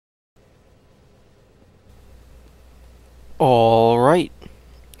Alright,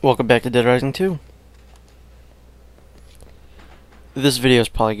 welcome back to Dead Rising 2. This video is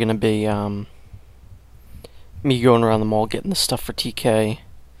probably going to be me going around the mall getting the stuff for TK.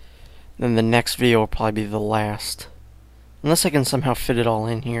 Then the next video will probably be the last. Unless I can somehow fit it all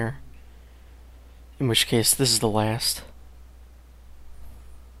in here. In which case, this is the last.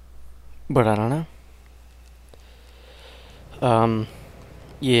 But I don't know.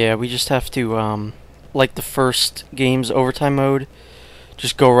 Yeah, we just have to, like the first game's overtime mode,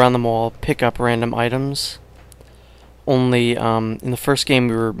 just go around the mall, pick up random items. Only, in the first game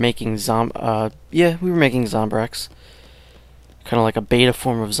we were making Zombrex. Kind of like a beta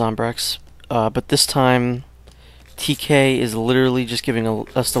form of Zombrex. But this time, TK is literally just giving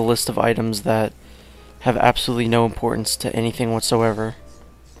us the list of items that have absolutely no importance to anything whatsoever.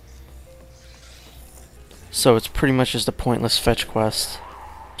 So it's pretty much just a pointless fetch quest.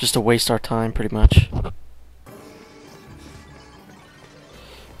 Just to waste our time, pretty much. I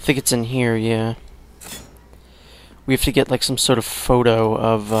think it's in here, yeah. We have to get like some sort of photo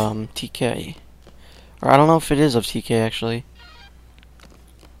of TK. Or I don't know if it is of TK, actually.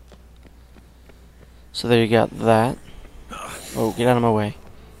 So there you got that. Oh, get out of my way.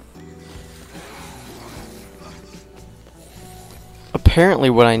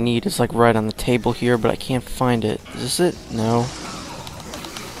 Apparently what I need is like right on the table here, but I can't find it. Is this it? No.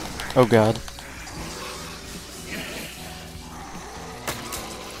 Oh god.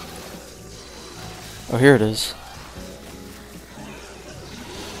 Oh, here it is.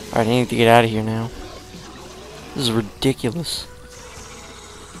 Alright, I need to get out of here now. This is ridiculous.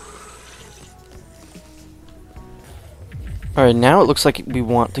 Alright, now it looks like we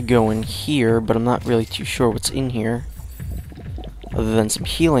want to go in here, but I'm not really too sure what's in here. Other than some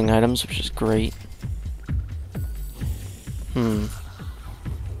healing items, which is great.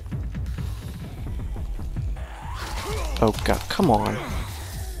 Oh god, come on.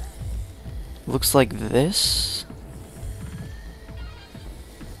 Looks like this?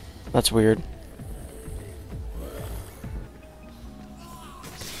 That's weird.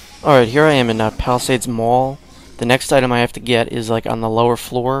 Alright, here I am in Palisades Mall. The next item I have to get is like on the lower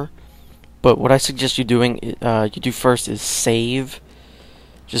floor. But what I suggest you doing, you do first is save.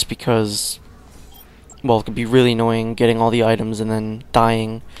 Just because, well, it could be really annoying getting all the items and then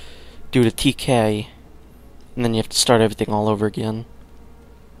dying due to TK. And then you have to start everything all over again.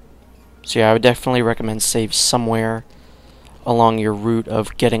 So yeah, I would definitely recommend save somewhere along your route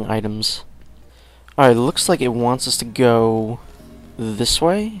of getting items. Alright, looks like it wants us to go this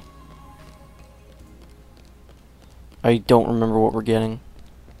way. I don't remember what we're getting.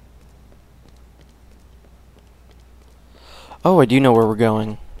 Oh, I do know where we're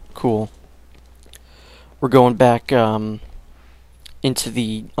going. Cool. We're going back into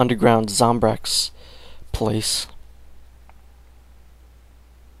the underground Zombrex place.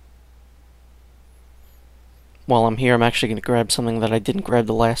 While I'm here, I'm actually going to grab something that I didn't grab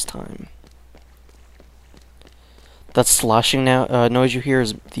the last time. That sloshing now noise you hear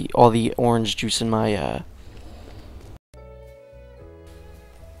is all the orange juice in my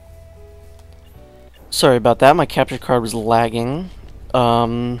Sorry about that, my capture card was lagging.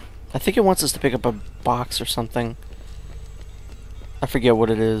 I think it wants us to pick up a box or something. I forget what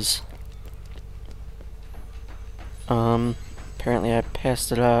it is. Apparently I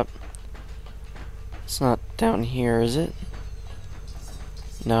passed it up. It's not down here, is it?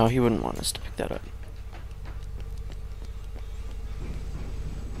 No, he wouldn't want us to pick that up.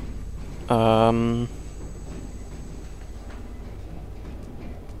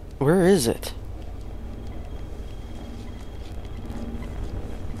 Where is it?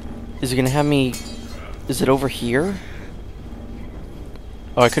 Is it gonna have me... Is it over here?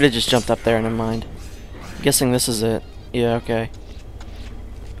 Oh, I could have just jumped up there, never mind. I'm guessing this is it. Yeah, okay.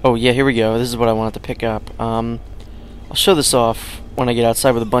 Oh, yeah, here we go. This is what I wanted to pick up. I'll show this off when I get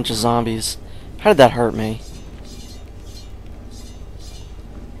outside with a bunch of zombies. How did that hurt me?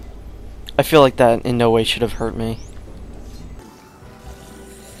 I feel like that in no way should have hurt me.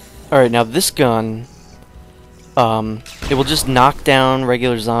 Alright, now this gun... it will just knock down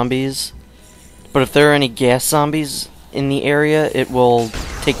regular zombies, but if there are any gas zombies in the area, it will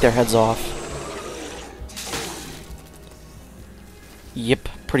take their heads off. Yep,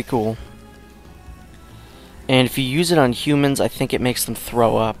 pretty cool. And if you use it on humans, I think it makes them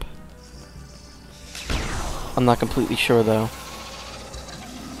throw up. I'm not completely sure, though.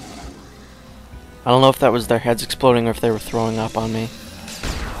 I don't know if that was their heads exploding or if they were throwing up on me.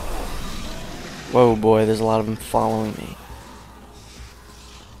 Whoa, boy, there's a lot of them following me.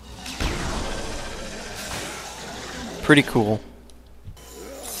 Pretty cool.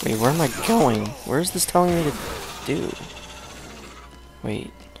 Wait, where am I going? Where is this telling me to do?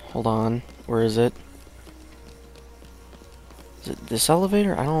 Wait, hold on. Where is it? Is it this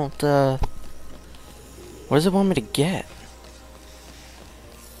elevator? I don't, what does it want me to get?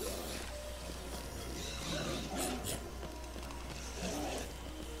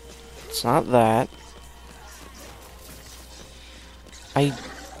 It's not that. I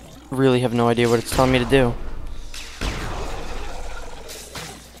really have no idea what it's telling me to do.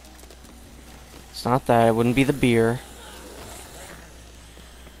 It's not that. It wouldn't be the beer.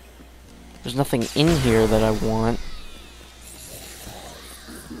 There's nothing in here that I want.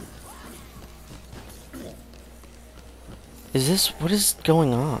 Is this... what is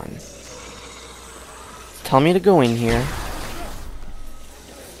going on? Tell me to go in here.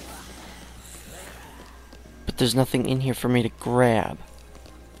 But there's nothing in here for me to grab.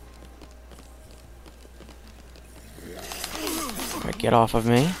 Alright, get off of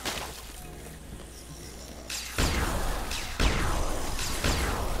me.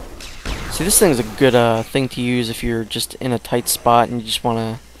 See, this thing's a good thing to use if you're just in a tight spot and you just want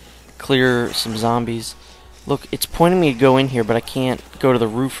to clear some zombies. Look, it's pointing me to go in here, but I can't go to the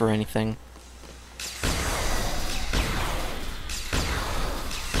roof or anything.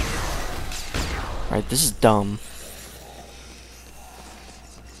 Alright, this is dumb.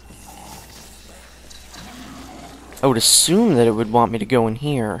 I would assume that it would want me to go in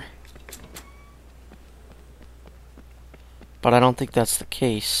here. But I don't think that's the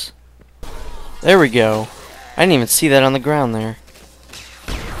case. There we go. I didn't even see that on the ground there.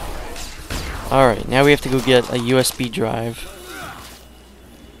 Alright, now we have to go get a USB drive.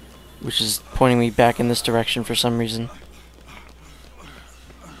 Which is pointing me back in this direction for some reason.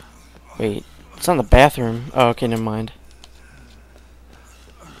 Wait, it's on the bathroom. Oh, okay, never mind.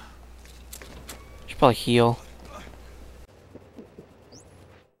 Should probably heal.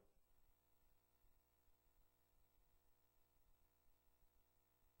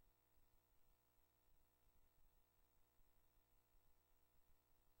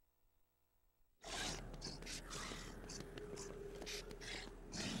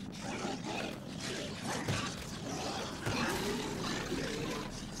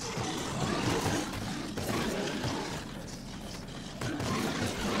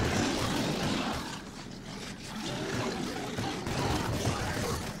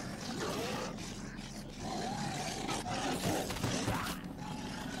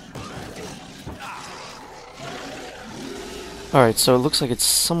 Alright, so it looks like it's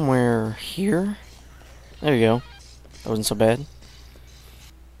somewhere here. There we go. That wasn't so bad.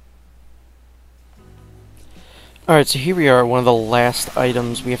 Alright, so here we are, one of the last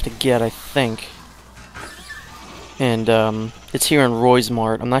items we have to get, I think. And, it's here in Roy's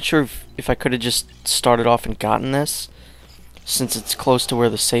Mart. I'm not sure if I could have just started off and gotten this, since it's close to where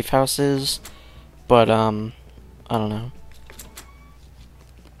the safe house is. But, I don't know.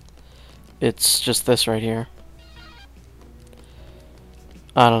 It's just this right here.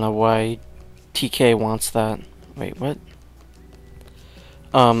 I don't know why TK wants that. Wait, what?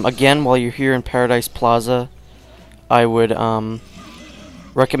 Again, while you're here in Paradise Plaza, I would,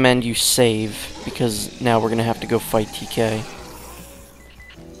 recommend you save, because now we're gonna have to go fight TK.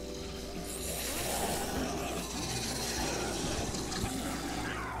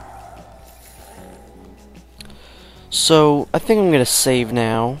 So, I think I'm gonna save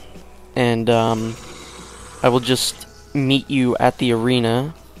now, and, I will just meet you at the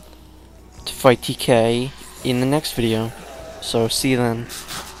arena to fight TK in the next video. So, see you then.